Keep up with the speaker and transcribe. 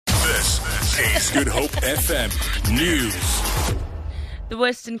Good Hope FM News. The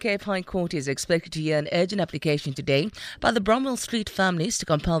Western Cape High Court is expected to hear an urgent application today by the Bromwell Street families to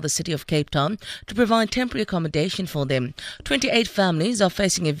compel the City of Cape Town to provide temporary accommodation for them. 28 families are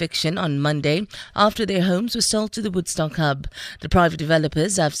facing eviction on Monday after their homes were sold to the Woodstock Hub. The private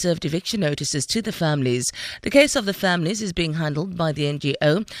developers have served eviction notices to the families. The case of the families is being handled by the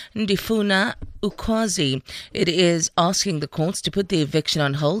NGO Ndifuna Ukwazi. It is asking the courts to put the eviction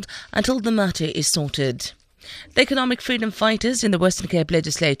on hold until the matter is sorted. The economic freedom fighters in the Western Cape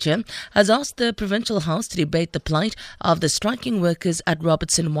Legislature has asked the Provincial House to debate the plight of the striking workers at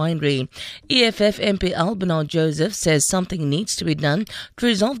Robertson Winery. EFF MP Bernard Joseph says something needs to be done to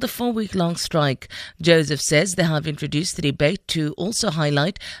resolve the 4-week-long strike. Joseph says they have introduced the debate to also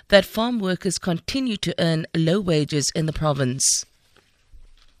highlight that farm workers continue to earn low wages in the province.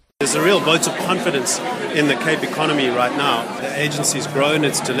 There's a real vote of confidence in the Cape economy right now. The agency's grown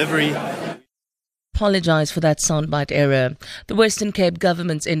its delivery. Apologise for that soundbite error. The Western Cape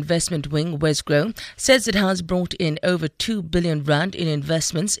government's investment wing, Westgrow, says it has brought in over 2 billion rand in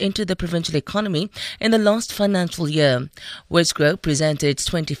investments into the provincial economy in the last financial year. Westgrow presented its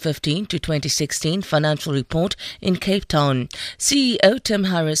 2015 to 2016 financial report in Cape Town. CEO Tim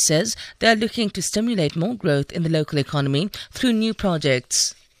Harris says they are looking to stimulate more growth in the local economy through new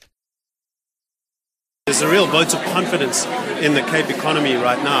projects. There's a real vote of confidence in the Cape economy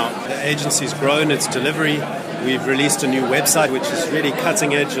right now. The agency's grown its delivery. We've released a new website which is really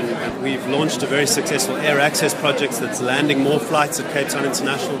cutting edge, and we've launched a very successful air access project that's landing more flights at Cape Town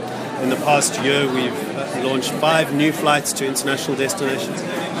International. In the past year, we've launched 5 new flights to international destinations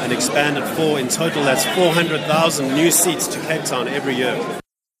and expanded 4. In total, that's 400,000 new seats to Cape Town every year.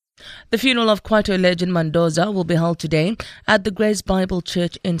 The funeral of Kwaito legend Mandoza will be held today at the Grace Bible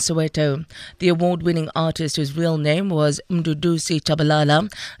Church in Soweto. The award-winning artist, whose real name was Mduduzi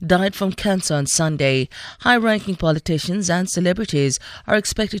Chabalala, died from cancer on Sunday. High-ranking politicians and celebrities are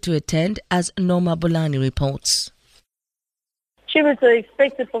expected to attend, as Norma Bolani reports. Tributes are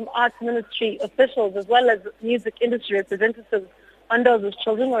expected from arts ministry officials as well as music industry representatives. Mandoza's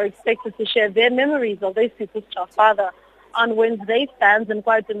children are expected to share their memories of their superstar father. On Wednesday, fans and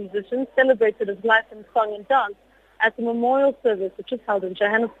Kwaito musicians celebrated his life in song and dance at the memorial service, which was held in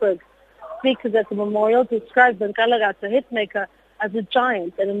Johannesburg. Speakers at the memorial described the Nkalagata hitmaker as a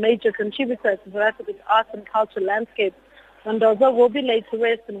giant and a major contributor to South Africa's arts and culture landscape. Mandoza will be laid to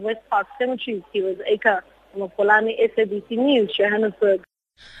rest in West Park Cemetery, Heroes Acre. Mopolani, SABC News, Johannesburg.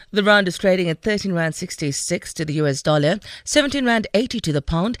 The rand is trading at 13 rand 66 to the US dollar, 17 rand 80 to the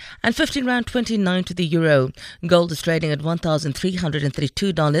pound, and 15 rand 29 to the euro. Gold is trading at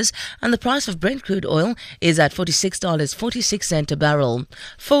 $1,332, and the price of Brent crude oil is at $46.46 a barrel.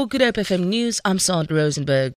 For Good Hope FM News, I'm Sandra Rosenberg.